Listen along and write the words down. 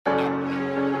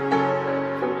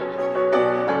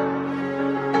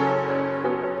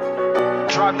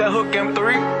Drop that hook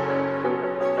M3.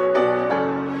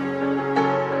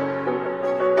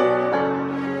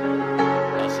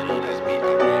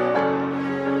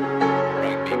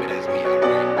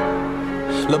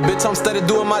 Lil' bitch, I'm steady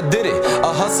doing my ditty. A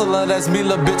hustler, that's me,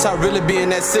 lil' bitch, I really be in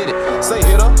that city. Say,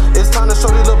 Hitta, it's time to show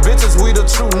these little bitches we the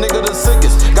true nigga, the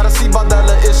sickest. Gotta see about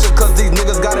that little issue, cause these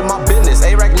niggas got in my business.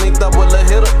 Araq linked up with lil'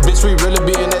 Hitta. Bitch, we really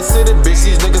be in that city, bitch.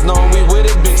 These niggas know we with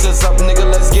it, bitch. It's up, nigga,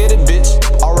 let's get it, bitch.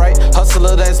 Alright,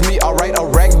 hustler, that's me, alright.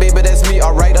 Araq, baby, that's me,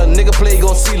 alright. A nigga play, you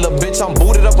gon' see, lil' bitch. I'm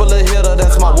booted up with lil' Hitta,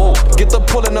 that's my whoa. Get the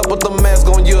pulling up with the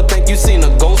mask on, you'll think you seen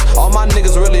a ghost. All my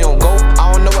niggas really on go.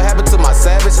 I don't know what happened to my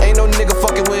savage. Ain't no nigga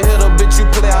fucking with Hitta, bitch. You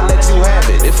play, I'll let you have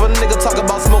it. If a nigga talk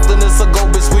about smoke, then it's a go,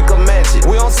 bitch, we can match it.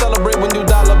 We don't celebrate when you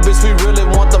dollar, bitch, we really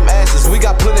want them ashes. We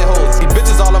got plenty hoes. These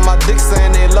bitches all on my dick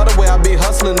saying they love the way I be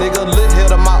hustling, nigga. Lit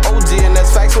Hitta, my OG, and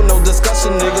that's facts with no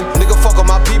discussion, nigga. Nigga, fuck on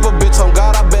my people, bitch, on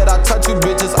God, I bet I touch you,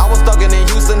 bitches. I was stuck in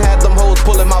Houston, had them hoes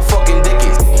pulling my fucking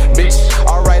dickies, bitch.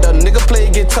 Alright, a nigga play,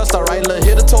 get touched, alright. Lil'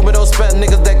 Hitta told me those fat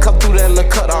niggas that come through that lil'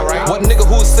 cut, alright. What nigga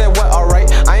who said what, alright?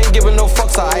 I ain't giving no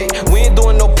fucks, alright. We ain't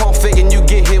doing no pump faking, you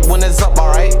get hit when it's up,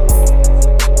 alright.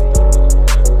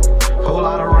 Whole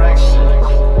lot of racks.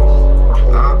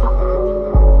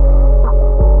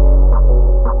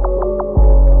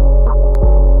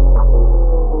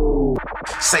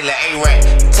 Say lil' Araq,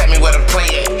 tell me where to play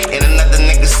it. In another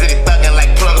nigga city thuggin'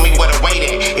 like plug me where to wait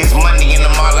at. It's Monday in the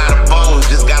mall out of Bowls,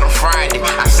 just got on Friday.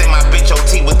 I sent my bitch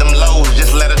OT with them lows,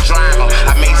 just let her drive them.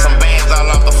 I made some bands all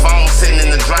off the phone sitting in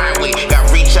the driveway. Got